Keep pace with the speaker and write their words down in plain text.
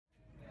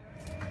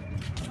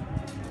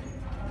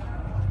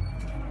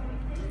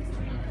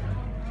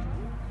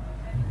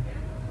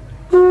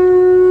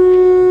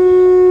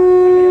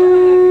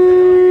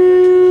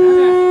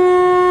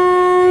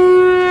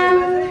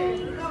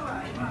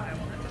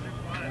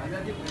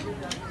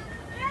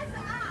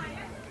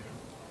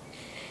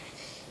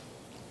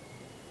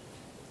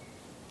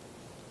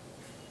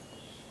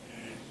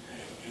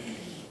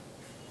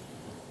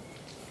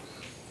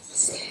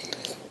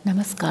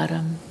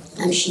Namaskaram.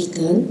 I'm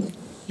Sheetal.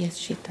 Yes,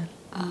 Sheetal.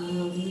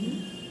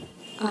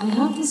 I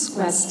have this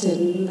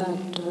question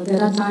that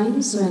there are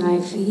times when I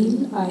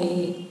feel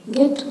I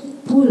get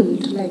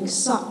pulled, like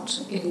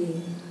sucked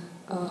in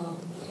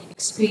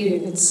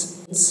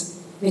experience.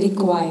 It's very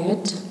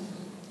quiet,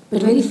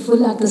 but very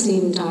full at the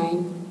same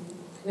time.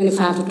 And if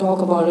I have to talk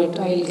about it,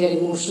 I'll get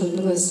emotional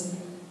because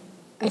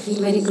I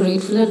feel very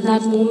grateful at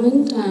that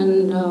moment,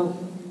 and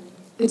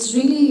it's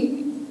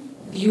really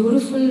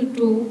beautiful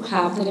to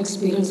have that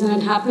experience.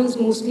 And it happens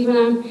mostly when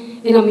I'm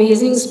in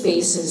amazing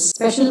spaces,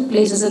 special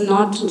places, and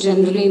not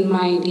generally in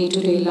my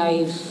day-to-day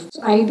life.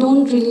 So I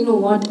don't really know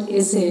what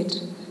is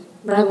it,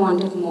 but I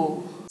want it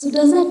more. So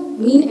does that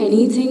mean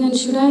anything, and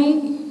should I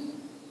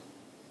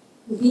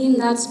be in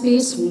that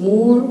space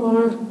more,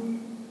 or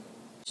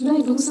should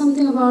I do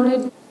something about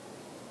it?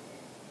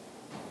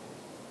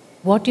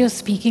 What you're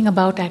speaking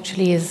about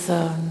actually is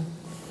an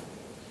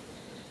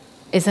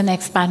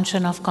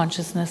expansion of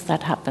consciousness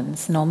that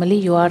happens. Normally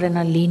you are in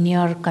a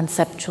linear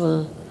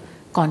conceptual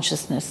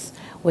consciousness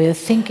where you're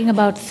thinking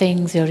about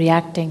things, you're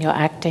reacting, you're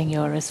acting,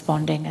 you're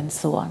responding, and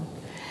so on.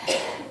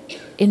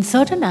 In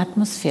certain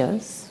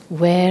atmospheres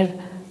where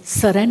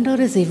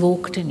surrender is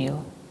evoked in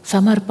you,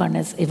 samarpan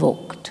is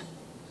evoked,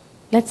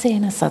 let's say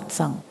in a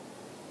satsang,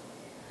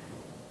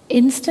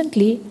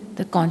 instantly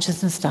the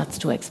consciousness starts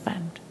to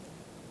expand.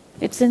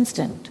 It's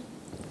instant.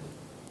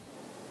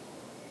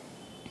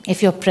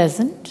 If you're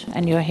present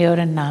and you're here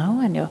and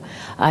now and your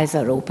eyes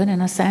are open in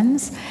a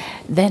sense,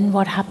 then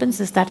what happens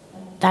is that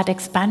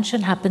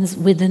expansion happens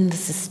within the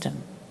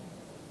system.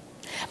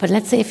 But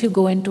let's say if you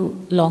go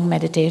into long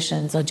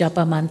meditations or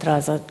japa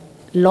mantras or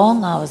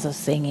long hours of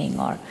singing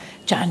or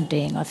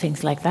chanting or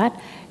things like that,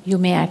 you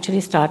may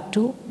actually start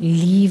to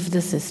leave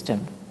the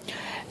system.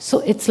 So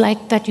it's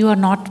like that you are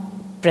not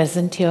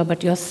present here,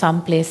 but you're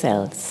someplace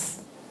else.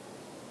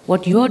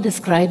 What you're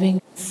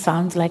describing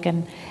sounds like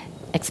an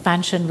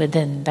expansion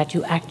within, that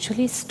you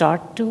actually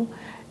start to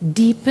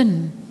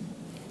deepen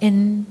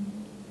in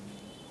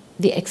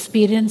the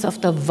experience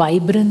of the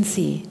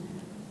vibrancy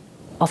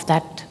of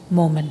that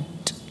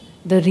moment.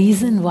 The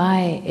reason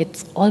why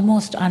it's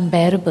almost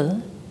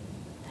unbearable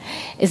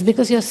is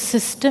because your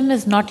system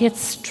is not yet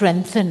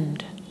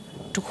strengthened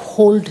to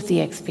hold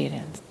the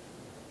experience.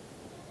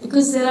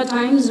 Because there are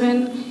times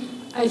when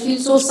I feel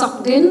so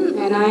sucked in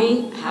and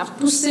I have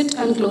to sit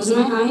and close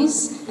my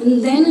eyes,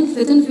 and then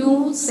within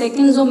few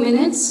seconds or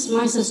minutes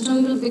my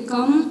system will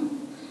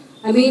become,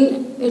 I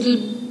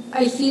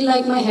feel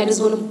like my head is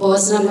going to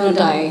burst and I'm going to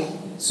die.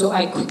 So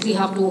I quickly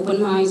have to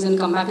open my eyes and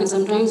come back, and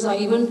sometimes I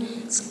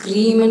even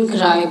scream and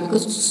cry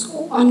because it's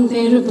so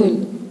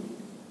unbearable.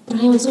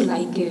 But I also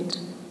like it.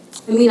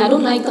 I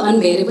don't like the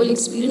unbearable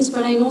experience,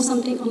 but I know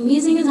something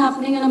amazing is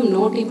happening and I'm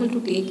not able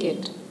to take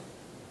it.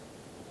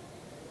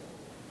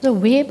 The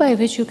way by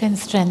which you can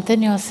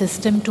strengthen your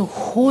system to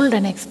hold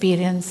an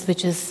experience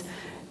which is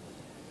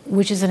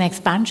an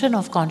expansion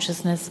of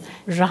consciousness,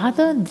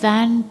 rather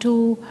than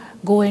to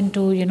go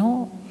into,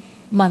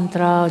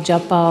 mantra,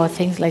 japa or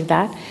things like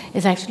that,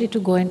 is actually to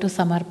go into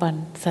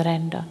samarpan,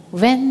 surrender.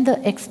 When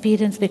the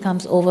experience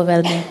becomes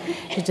overwhelming,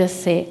 you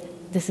just say,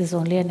 this is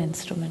only an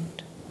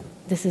instrument.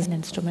 This is an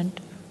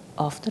instrument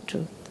of the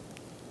truth,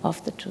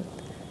 of the truth.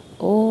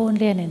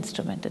 Only an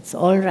instrument, it's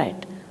all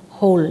right.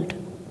 Hold.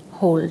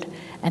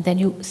 And then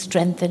you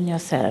strengthen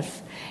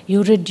yourself.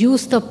 You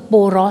reduce the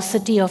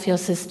porosity of your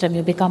system.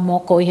 You become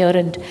more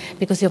coherent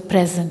because you're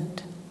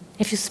present.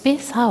 If you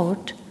space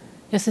out,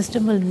 your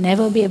system will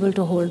never be able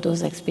to hold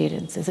those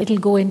experiences. It'll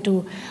go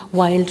into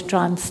wild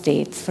trance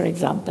states, for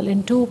example,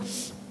 into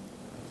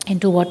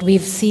what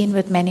we've seen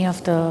with many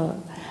of the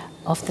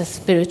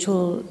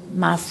spiritual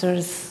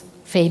masters,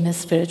 famous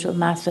spiritual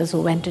masters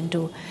who went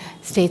into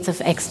states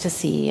of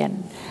ecstasy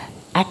and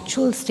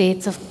actual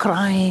states of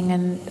crying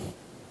and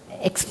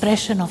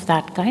expression of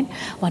that kind.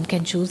 One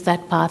can choose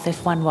that path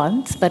if one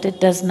wants, but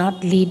it does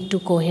not lead to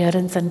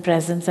coherence and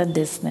presence and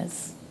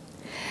this-ness.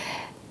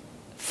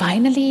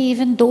 Finally,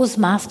 even those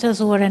masters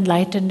who were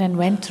enlightened and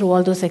went through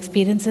all those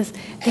experiences,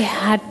 they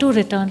had to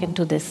return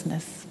into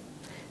this-ness.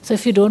 So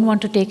if you don't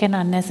want to take an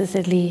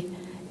unnecessarily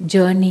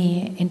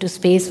journey into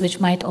space which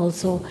might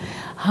also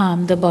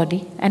harm the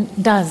body, and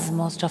does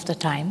most of the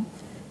time,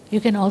 you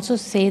can also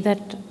say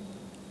that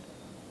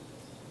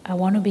I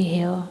want to be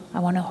here, I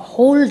want to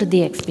hold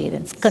the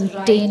experience,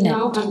 contain it.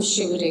 Now I'm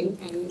shivering.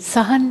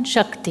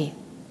 Sahanshakti.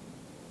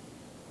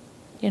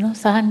 You know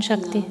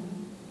sahanshakti? No.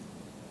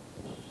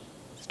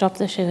 Stop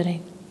the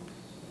shivering.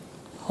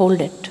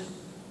 Hold it.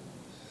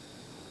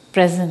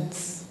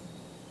 Presence.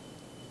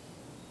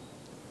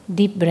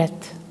 Deep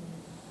breath.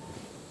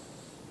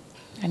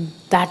 And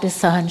that is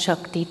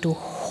sahanshakti, to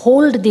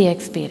hold the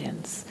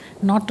experience,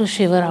 not to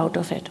shiver out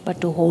of it, but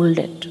to hold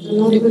it. I'm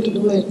not able to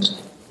do it.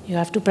 You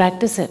have to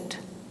practice it.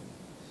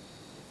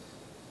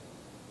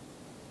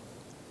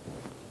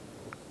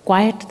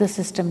 Quiet the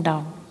system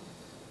down.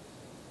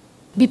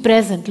 Be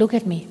present. Look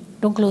at me.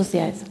 Don't close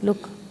the eyes.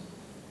 Look.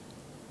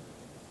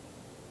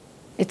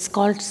 It's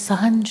called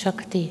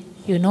sahanshakti.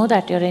 You know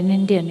that. You're an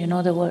Indian. You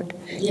know the word.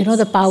 Yes. You know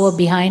the power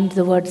behind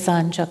the word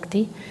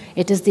sahanshakti.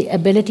 It is the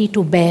ability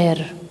to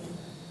bear.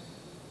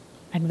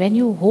 And when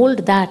you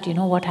hold that, you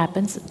know what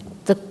happens?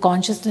 The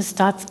consciousness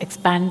starts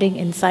expanding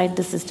inside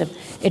the system.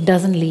 It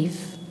doesn't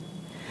leave.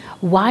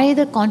 Why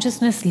the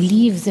consciousness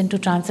leaves into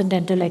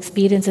transcendental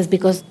experiences?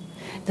 Because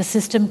the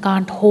system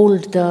can't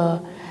hold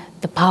the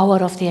power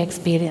of the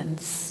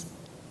experience.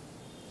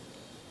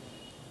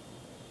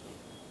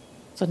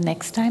 So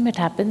next time it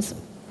happens,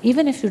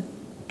 even if you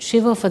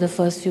shiver for the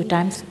first few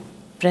times,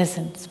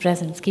 presence,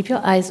 presence. Keep your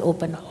eyes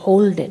open,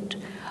 hold it.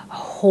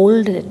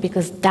 Hold it,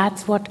 because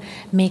that's what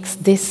makes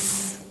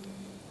this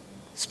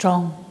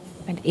strong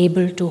and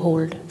able to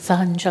hold,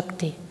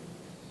 sahanshakti.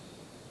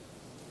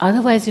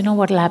 Otherwise, you know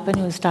what will happen?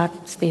 You will start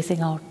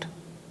spacing out.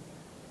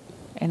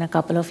 In a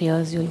couple of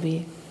years, you'll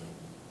be,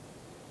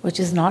 which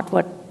is not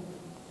what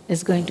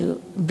is going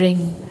to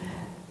bring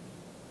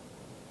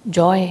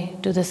joy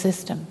to the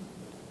system.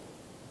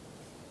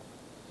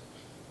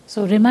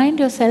 So remind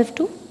yourself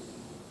to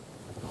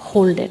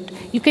hold it.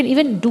 You can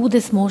even do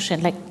this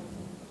motion, like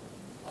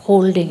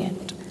holding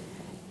it.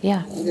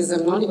 Yeah. Because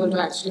I'm not able to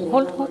actually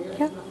Hold,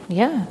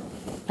 yeah,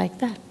 like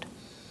that.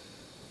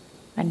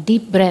 And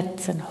deep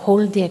breaths and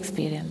hold the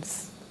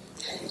experience.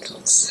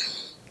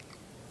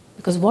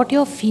 Because what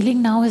you're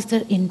feeling now is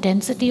the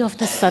intensity of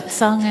the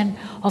satsang and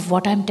of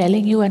what I'm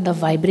telling you and the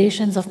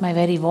vibrations of my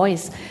very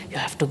voice. You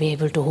have to be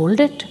able to hold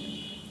it.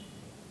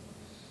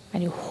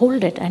 And you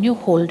hold it and you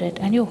hold it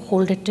and you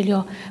hold it till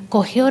you're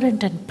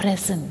coherent and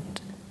present.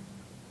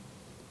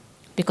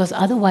 Because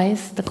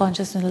otherwise the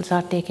consciousness will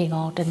start taking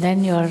out, and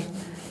then you're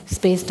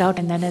spaced out,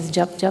 and then it's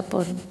jap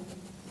jap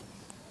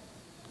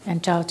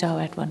and chow chow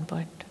at one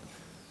point.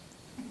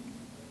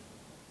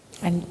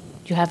 And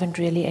you haven't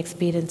really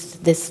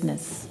experienced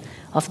this-ness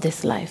of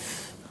this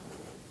life.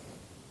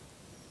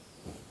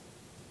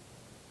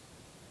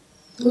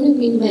 What do you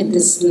mean by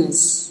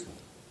this-ness?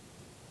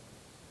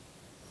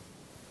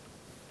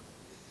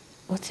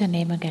 What's your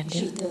name again,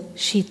 dear? Sheetal.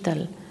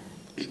 Sheetal.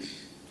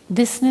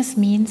 This-ness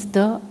means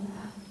the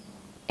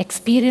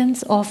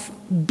experience of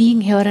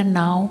being here and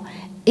now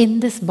in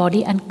this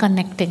body and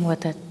connecting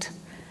with it.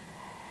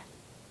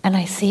 And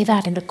I say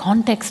that in the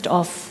context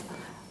of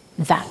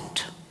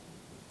that,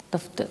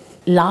 the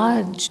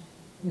large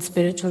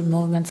spiritual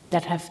movements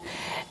that have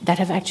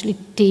actually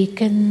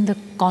taken the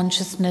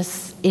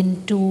consciousness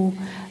into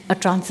a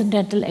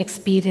transcendental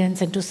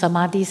experience, into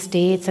samadhi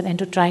states, and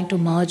into trying to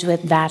merge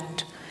with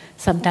that,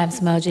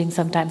 sometimes merging,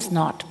 sometimes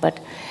not, but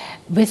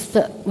with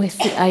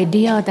the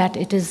idea that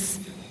it is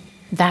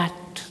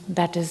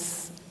that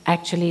is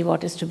actually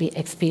what is to be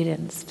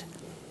experienced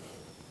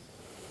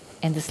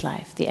in this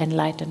life, the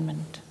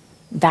enlightenment,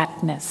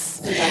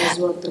 thatness. And that is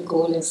what the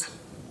goal is.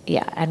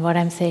 Yeah, and what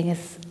I'm saying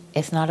is,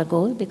 it's not a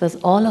goal, because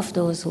all of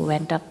those who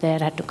went up there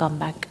had to come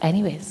back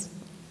anyways.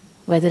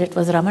 Whether it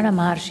was Ramana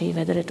Maharshi,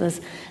 whether it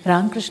was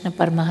Ramakrishna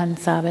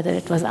Paramahansa, whether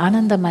it was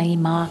Anandamayi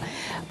Ma,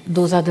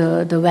 those are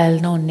the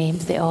well-known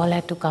names, they all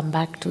had to come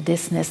back to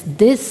this-ness.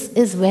 This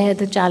is where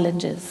the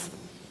challenge is.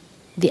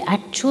 The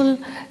actual,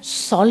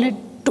 solid,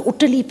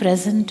 totally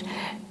present,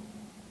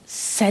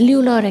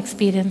 cellular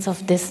experience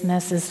of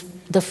this-ness is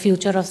the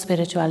future of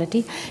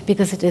spirituality,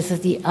 because it is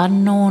the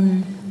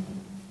unknown.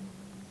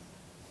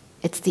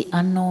 It's the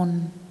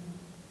unknown.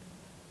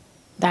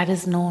 That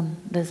is known,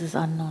 this is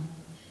unknown.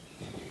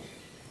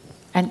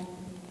 And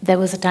there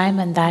was a time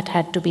when that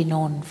had to be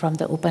known. From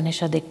the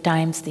Upanishadic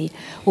times, the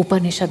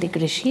Upanishadic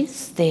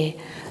rishis, they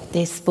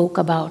spoke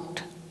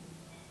about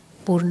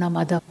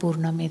Purnamada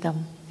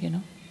Purnamidam,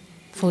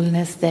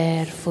 fullness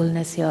there,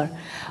 fullness here.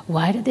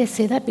 Why did they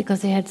say that?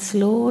 Because they had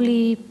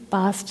slowly,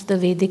 past the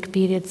Vedic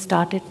period,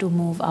 started to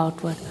move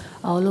outward,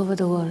 all over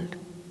the world.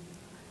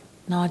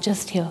 Not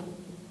just here,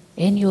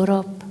 in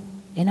Europe,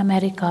 in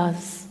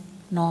Americas,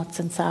 norths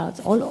and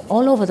souths,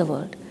 all over the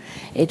world.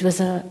 It was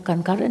a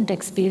concurrent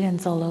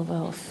experience all over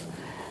of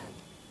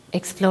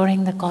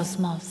exploring the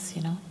cosmos,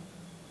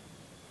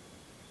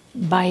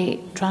 by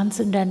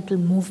transcendental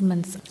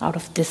movements out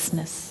of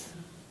this-ness.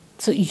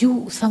 So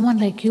someone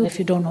like you, if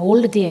you don't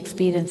hold the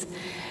experience,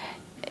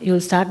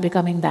 you'll start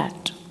becoming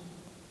that.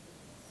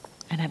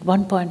 And at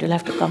one point you'll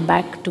have to come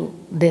back to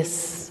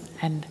this.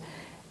 And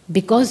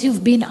because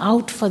you've been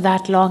out for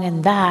that long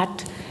in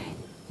that,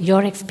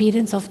 your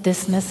experience of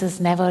this-ness is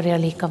never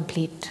really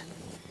complete.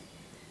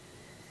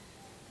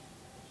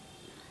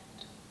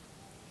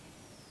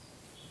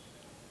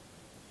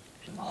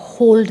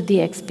 Hold the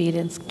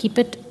experience, keep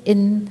it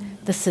in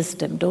the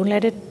system, don't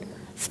let it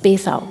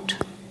space out.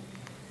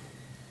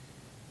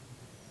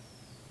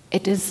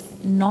 It is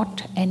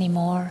not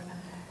anymore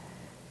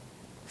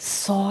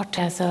sought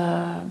as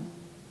an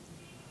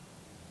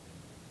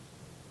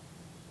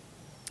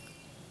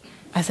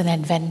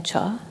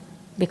adventure,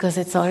 because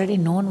it's already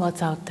known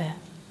what's out there.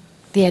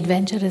 The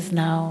adventure is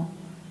now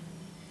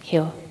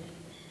here.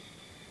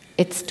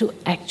 It's to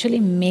actually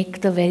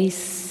make the very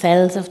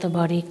cells of the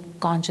body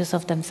conscious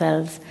of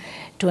themselves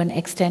to an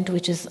extent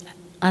which is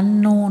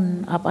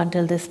unknown up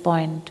until this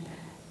point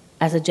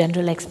as a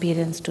general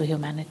experience to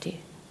humanity.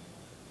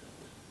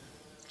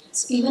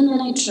 So even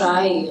when I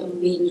try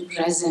being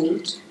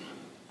present,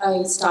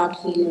 I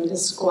start feeling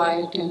this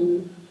quiet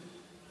and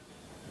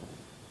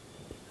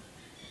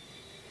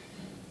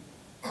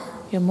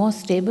You're more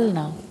stable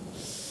now.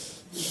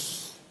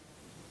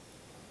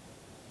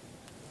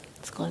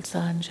 It's called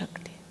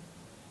sahanshakti.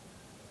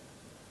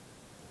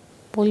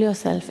 Pull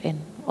yourself in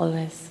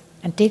always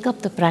and take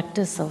up the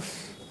practice of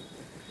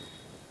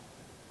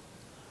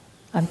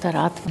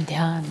antaratma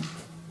dhyan.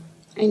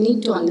 I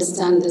need to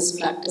understand this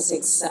practice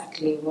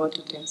exactly what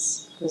it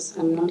is, because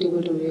I'm not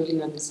able to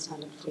really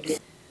understand it fully.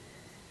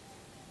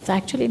 It's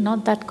actually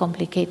not that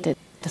complicated.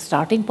 The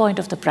starting point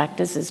of the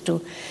practice is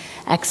to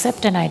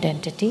accept an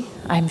identity.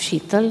 I'm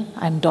Sheetal,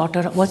 I'm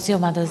daughter. What's your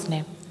mother's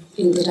name?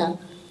 Indira,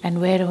 And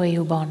where were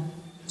you born?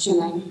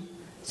 Chennai.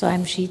 So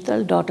I'm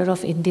Sheetal, daughter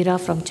of Indira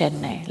from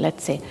Chennai,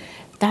 let's say.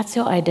 That's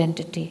your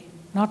identity.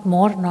 Not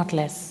more, not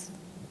less.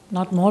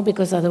 Not more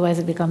because otherwise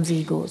it becomes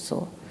ego.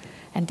 So,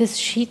 and this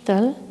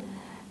Sheetal,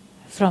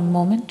 from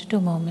moment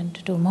to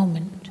moment to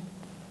moment,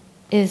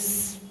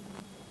 is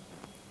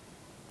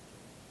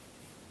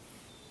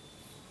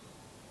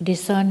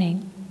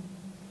discerning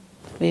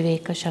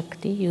viveka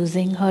shakti,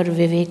 using her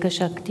viveka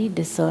shakti,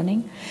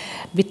 discerning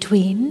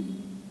between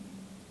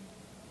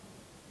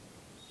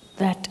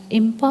that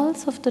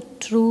impulse of the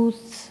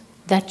truth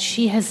that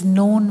she has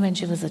known when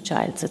she was a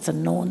child, so it's a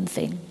known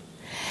thing,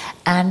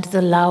 and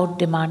the loud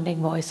demanding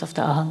voice of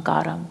the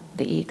ahankaram,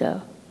 the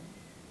ego.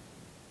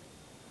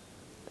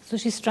 So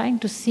she's trying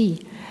to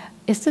see,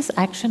 is this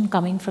action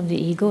coming from the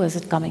ego, is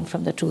it coming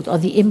from the truth, or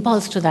the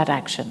impulse to that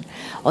action,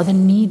 or the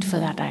need for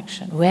that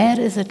action? Where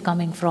is it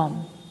coming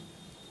from?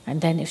 And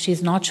then if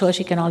she's not sure,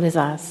 she can always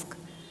ask.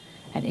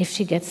 And if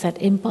she gets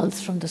that impulse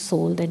from the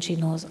soul, then she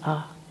knows,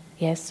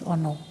 yes or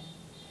no.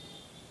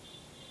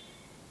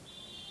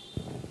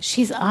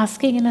 She's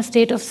asking in a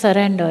state of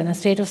surrender, in a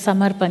state of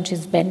samarpan.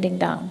 She's bending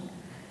down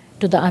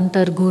to the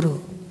antar guru,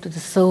 to the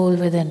soul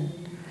within,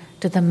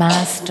 to the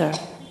master.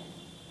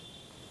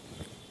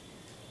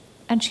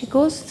 And she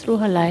goes through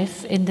her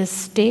life in this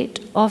state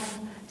of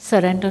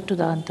surrender to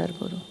the antar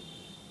guru.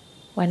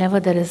 Whenever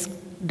there is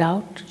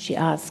doubt, she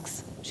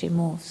asks, she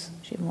moves.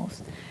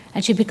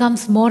 And she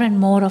becomes more and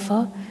more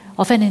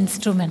of an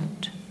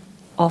instrument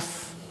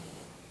of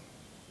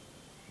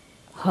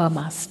her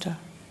master.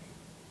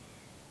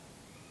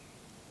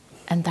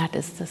 And that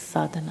is the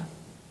saadhanaa,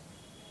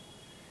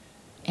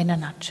 in a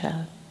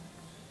nutshell.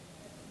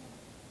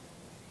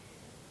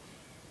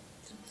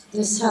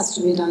 This has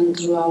to be done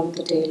throughout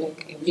the day,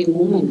 like every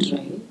moment,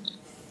 right?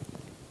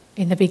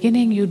 In the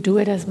beginning, you do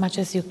it as much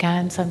as you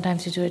can.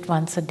 Sometimes you do it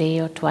once a day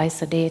or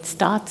twice a day. It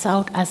starts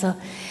out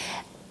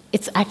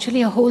it's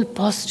actually a whole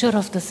posture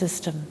of the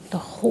system. The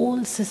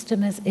whole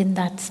system is in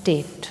that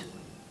state.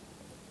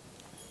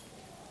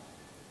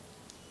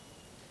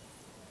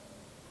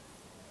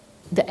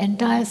 The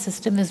entire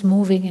system is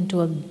moving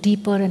into a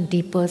deeper and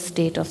deeper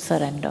state of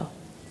surrender.